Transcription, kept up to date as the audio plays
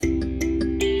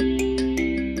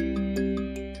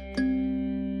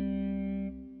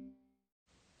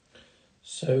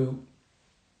So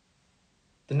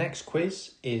the next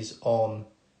quiz is on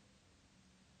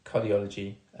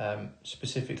cardiology,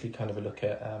 specifically kind of a look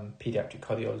at paediatric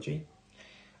cardiology.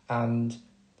 And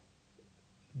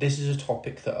this is a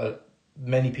topic that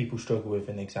many people struggle with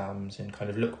in exams and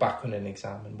kind of look back on an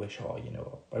exam and wish,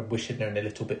 I wish I'd known a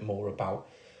little bit more about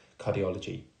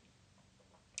cardiology.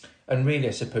 And really,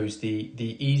 I suppose the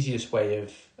easiest way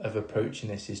of approaching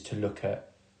this is to look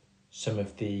at some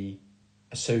of the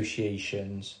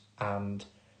associations and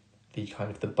the kind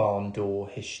of the barn door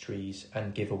histories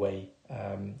and giveaway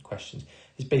questions.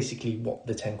 Is basically what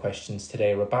the 10 questions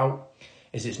today are about.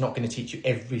 Is it's not going to teach you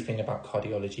everything about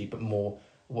cardiology, but more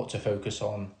what to focus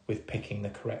on with picking the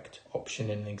correct option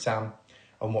in an exam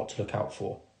and what to look out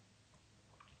for.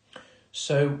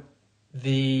 So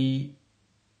the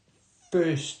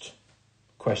first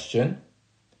question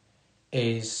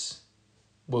is,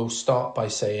 we'll start by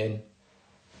saying,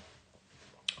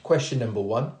 question number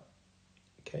 1,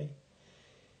 okay.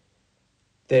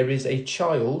 There is a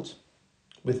child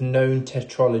with known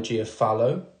tetralogy of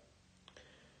Fallot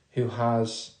who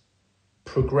has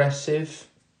progressive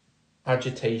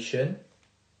agitation,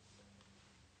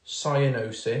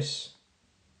 cyanosis,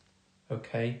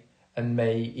 okay, and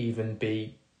may even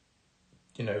be,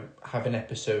 having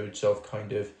episodes of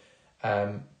kind of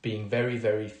being very,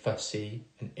 very fussy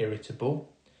and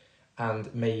irritable,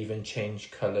 and may even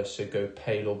change colour, so go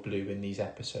pale or blue in these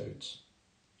episodes.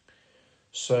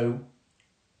 So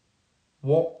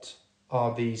what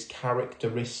are these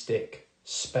characteristic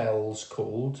spells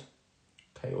called?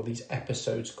 Okay, or these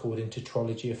episodes called in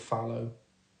tetralogy of Fallot?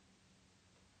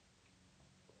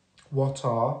 What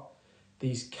are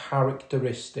these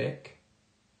characteristic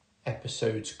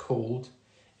episodes called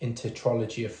in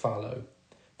tetralogy of Fallot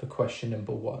for question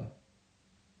number 1?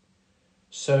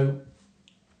 So,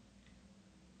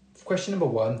 for question number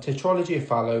 1, tetralogy of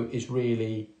Fallot is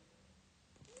really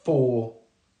 4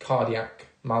 cardiac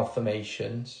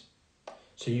malformations.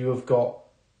 So you have got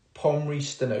pulmonary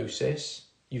stenosis,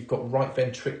 you've got right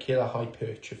ventricular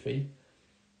hypertrophy,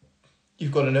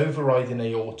 you've got an overriding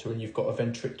aorta, and you've got a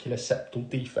ventricular septal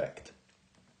defect.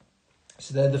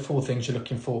 So they're the 4 things you're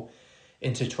looking for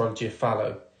in tetralogy of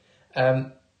Fallot.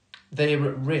 They are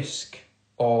at risk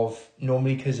of,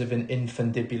 normally because of an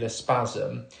infundibular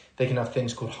spasm, they can have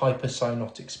things called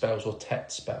hypercyanotic spells or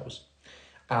TET spells.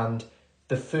 And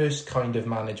the first kind of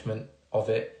management of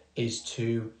it is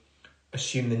to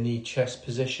assume the knee-chest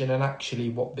position, and actually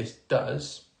what this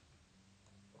does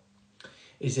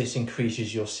is this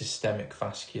increases your systemic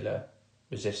vascular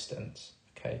resistance,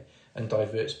 okay, and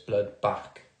diverts blood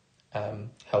back,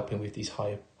 helping with these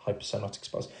hypercyanotic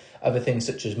spells. Other things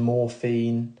such as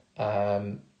morphine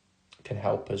can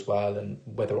help as well, and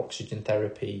whether oxygen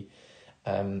therapy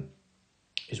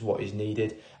is what is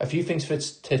needed. A few things for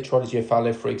tetralogy of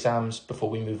Fallot for exams before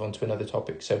we move on to another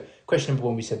topic. So question number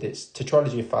 1, we said it's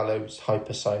tetralogy of Fallot's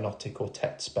hypercyanotic or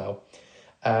TET spell.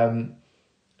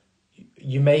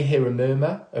 You may hear a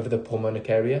murmur over the pulmonic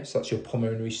area, so that's your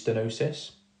pulmonary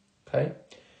stenosis, okay?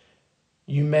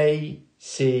 You may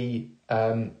see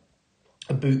a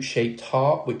boot-shaped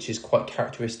heart, which is quite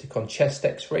characteristic on chest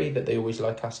x-ray that they always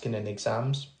like asking in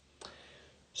exams.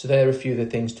 So there are a few of the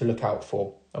things to look out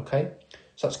for, okay?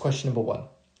 So that's question number 1.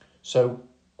 So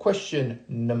question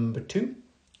number 2,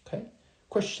 okay?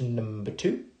 Question number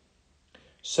 2.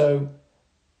 So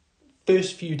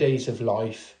first few days of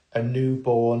life, a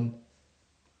newborn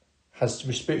has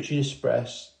respiratory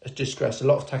distress, a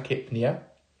lot of tachypnea,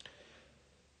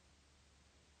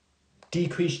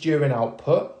 decreased urine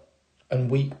output, and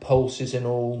weak pulses in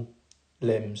all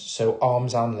limbs, so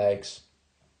arms and legs,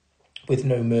 with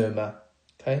no murmur,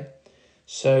 okay?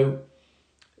 So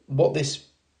what do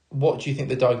you think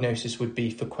the diagnosis would be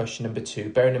for question number 2?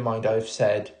 Bearing in mind I've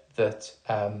said that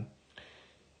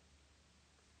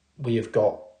we have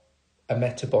got a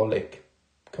metabolic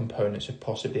component, so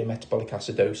possibly a metabolic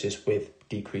acidosis with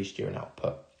decreased urine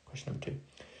output. Question number 2.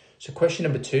 So question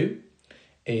number 2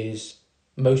 is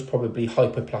most probably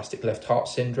hypoplastic left heart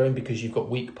syndrome, because you've got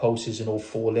weak pulses in all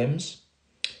 4 limbs.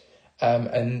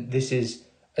 And this is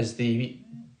as the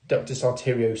ductus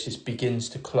arteriosus begins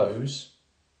to close,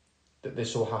 that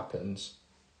this all happens.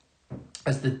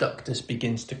 As the ductus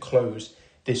begins to close,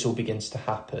 this all begins to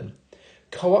happen.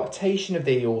 Coarctation of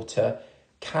the aorta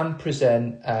can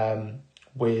present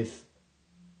with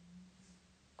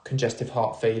congestive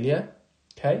heart failure,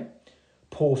 okay,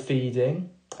 poor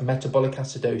feeding, and metabolic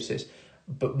acidosis,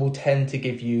 but will tend to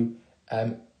give you,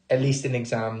 at least in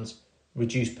exams,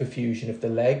 reduced perfusion of the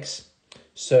legs.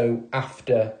 So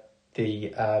after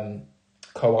the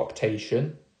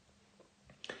coarctation,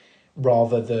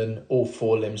 rather than all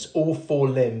 4 limbs. All 4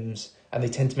 limbs and they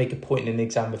tend to make a point in an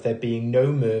exam of there being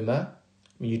no murmur. I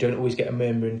mean, you don't always get a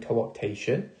murmur in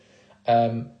coarctation,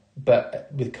 but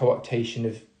with coarctation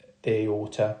of the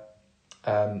aorta,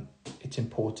 it's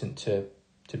important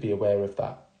to be aware of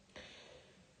that.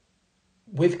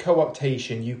 With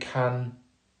coarctation, you can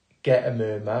get a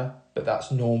murmur, but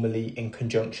that's normally in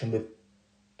conjunction with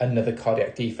another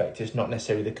cardiac defect. It's not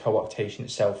necessarily the coarctation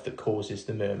itself that causes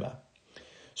the murmur.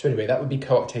 So anyway, that would be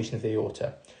coarctation of the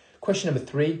aorta. Question number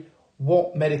 3,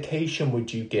 what medication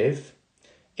would you give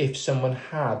if someone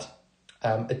had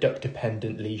a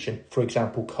duct-dependent lesion, for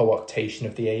example, coarctation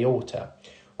of the aorta?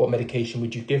 What medication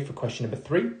would you give for question number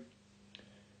 3?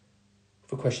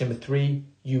 For question number 3,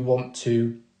 you want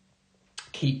to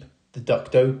keep the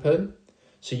duct open,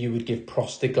 so you would give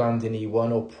prostaglandin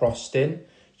E1 or Prostin.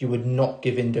 You would not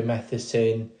give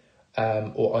indomethacin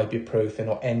or ibuprofen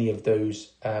or any of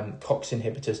those COX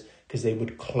inhibitors, because they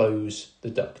would close the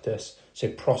ductus. So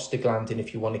prostaglandin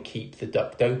if you want to keep the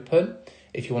duct open.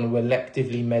 If you want to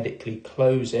electively medically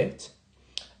close it,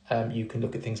 you can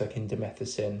look at things like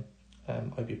indomethacin,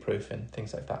 ibuprofen,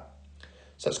 things like that.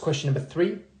 So that's question number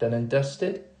 3, done and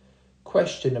dusted.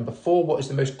 Question number 4, what is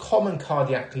the most common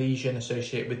cardiac lesion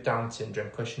associated with Down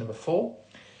syndrome? Question number 4,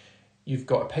 you've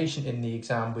got a patient in the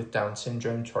exam with Down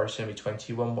syndrome, trisomy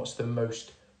 21. What's the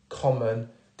most common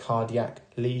cardiac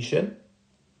lesion?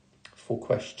 For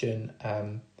question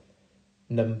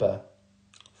number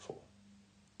 4.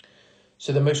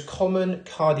 So the most common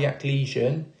cardiac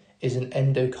lesion is an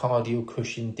endocardial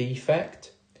Cushing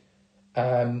defect.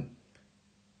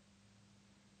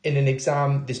 In an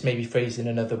exam, this may be phrased in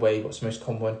another way. What's the most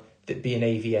common one? That'd be an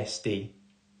AVSD,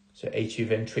 so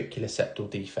atrioventricular septal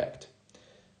defect.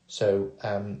 So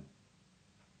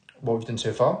what we've done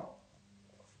so far,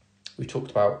 we've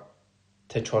talked about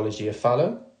tetralogy of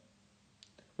Fallot,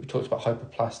 we've talked about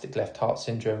hypoplastic left heart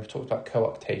syndrome, we've talked about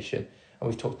coarctation, and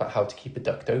we've talked about how to keep a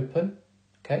duct open,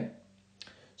 okay?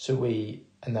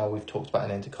 And now we've talked about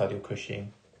an endocardial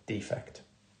Cushing defect,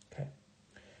 okay?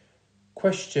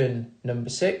 Question number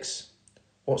 6,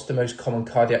 what's the most common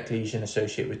cardiac lesion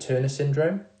associated with Turner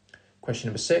syndrome? Question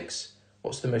number 6,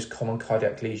 what's the most common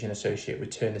cardiac lesion associated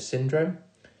with Turner syndrome?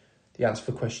 The answer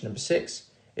for question number 6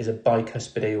 is a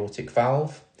bicuspid aortic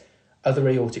valve. Other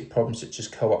aortic problems such as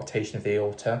coarctation of the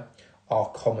aorta are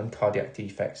common cardiac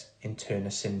defects in Turner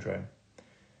syndrome.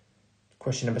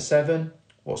 Question number 7,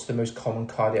 what's the most common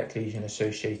cardiac lesion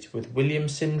associated with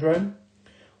Williams syndrome?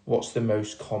 What's the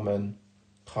most common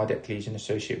cardiac lesion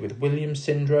associated with Williams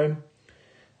syndrome?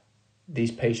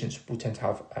 These patients will tend to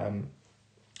have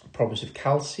problems with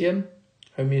calcium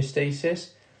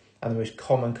homeostasis, and the most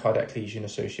common cardiac lesion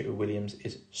associated with Williams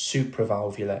is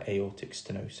supravalvular aortic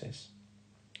stenosis.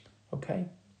 Okay.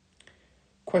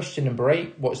 Question number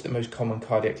 8, what's the most common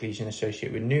cardiac lesion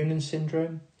associated with Noonan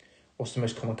syndrome? What's the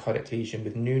most common cardiac lesion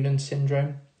with Noonan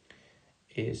syndrome?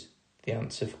 Is the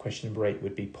answer for question number 8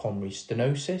 would be pulmonary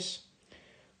stenosis.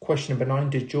 Question number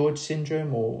 9, DeGeorge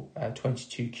syndrome or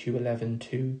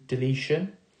 22q11.2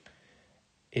 deletion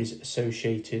is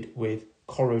associated with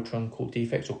chorotruncal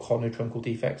defects or conotruncal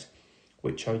defects,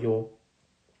 which are your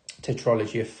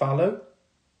tetralogy of Fallot.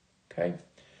 Okay.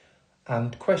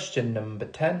 And question number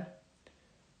 10,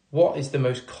 what is the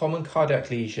most common cardiac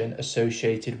lesion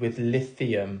associated with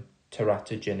lithium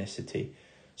teratogenicity?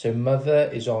 So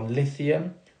mother is on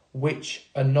lithium. Which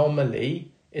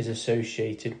anomaly is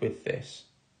associated with this?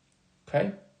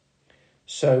 Okay,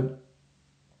 so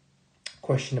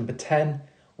question number 10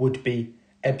 would be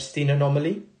Epstein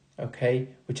anomaly, okay,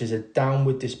 which is a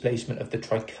downward displacement of the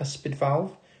tricuspid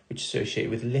valve, which is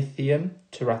associated with lithium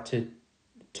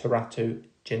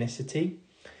teratogenicity.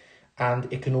 And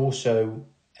it can also,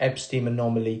 Epstein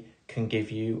anomaly can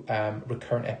give you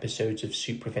recurrent episodes of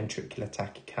supraventricular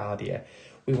tachycardia.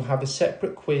 We will have a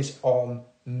separate quiz on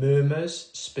murmurs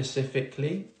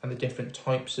specifically and the different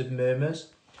types of murmurs.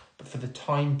 But for the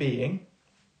time being,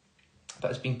 that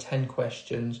has been 10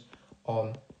 questions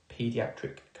on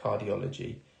paediatric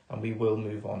cardiology, and we will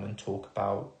move on and talk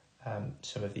about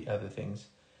some of the other things,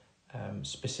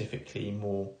 specifically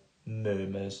more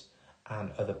murmurs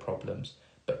and other problems.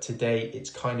 But today it's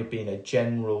kind of been a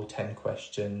general 10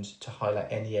 questions to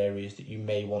highlight any areas that you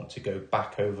may want to go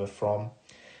back over from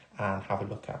and have a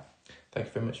look at. Thank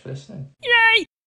you very much for listening.